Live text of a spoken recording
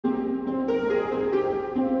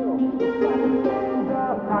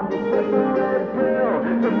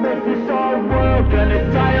To make this our world,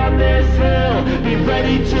 gonna die on this hill. Be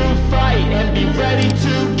ready to fight and be ready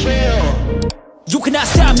to kill. You cannot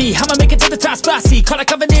stop me, I'ma make it to the top, spicy. Call it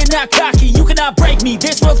covenant, not cocky. You cannot break me,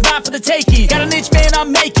 this world's mine for the taking. Got an itch, man,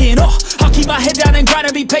 I'm making. I'll keep my head down and grind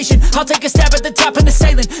and be patient. I'll take a stab at the top and the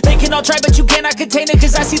sailing. They can all try, but you cannot contain it.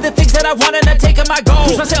 Cause I see the things that I want and I take on my goal.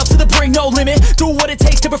 Push myself to the brink, no limit. Do what it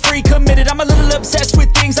takes to be free, committed. I'm a little obsessed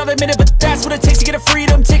with things, I'll admit it. But that's what it takes to get a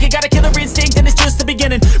freedom ticket. Got a killer instinct and it's just the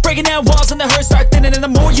beginning. Breaking down walls and the hurt start thinning. And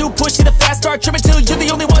the more you push it, the fast start trimming. Till you're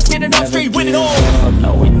the only one standing up straight, winning all.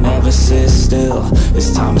 No, we never sit still.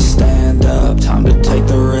 It's time to stand up, time to take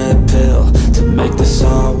the red pill. To make this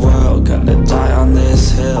our world, gonna die on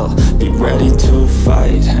this hill. Be ready to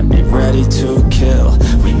fight and be ready to kill.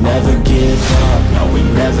 We never give up, no, we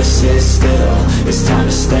never sit still. It's time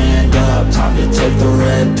to stand up, time to take the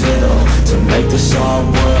red pill. To make this our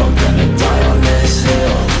world, gonna die on this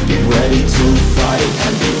hill. Be ready to fight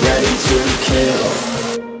and be ready to kill.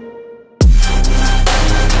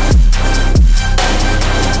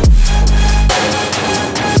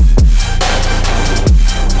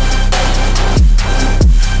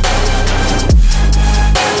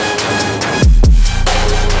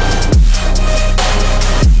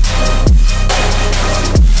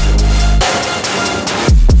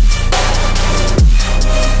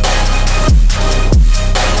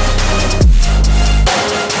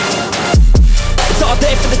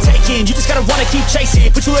 You just gotta wanna keep chasing.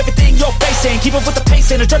 Put you everything you're facing. Keep up with the pace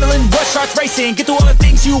and adrenaline rush starts racing. Get through all the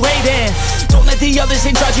things you hate in. Don't let the others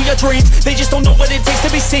in charge of your dreams. They just don't know what it takes to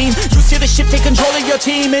be seen. You see the ship take control of your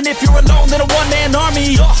team. And if you're alone, then a one-man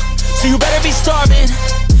army. So you better be starving,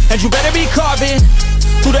 and you better be carving.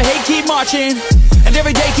 Through the hate, keep marching. And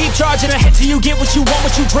every day keep charging ahead till you get what you want,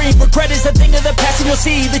 what you dream. Regret is a thing of the past, and you'll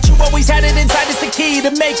see that you've always had it inside. It's the key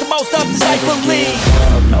to make the most of this life believe.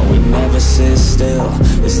 No, we never sit still.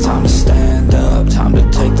 It's time to stand up, time to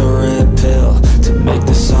take the red pill. To make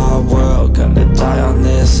this our world, gonna die on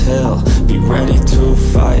this hill. Be ready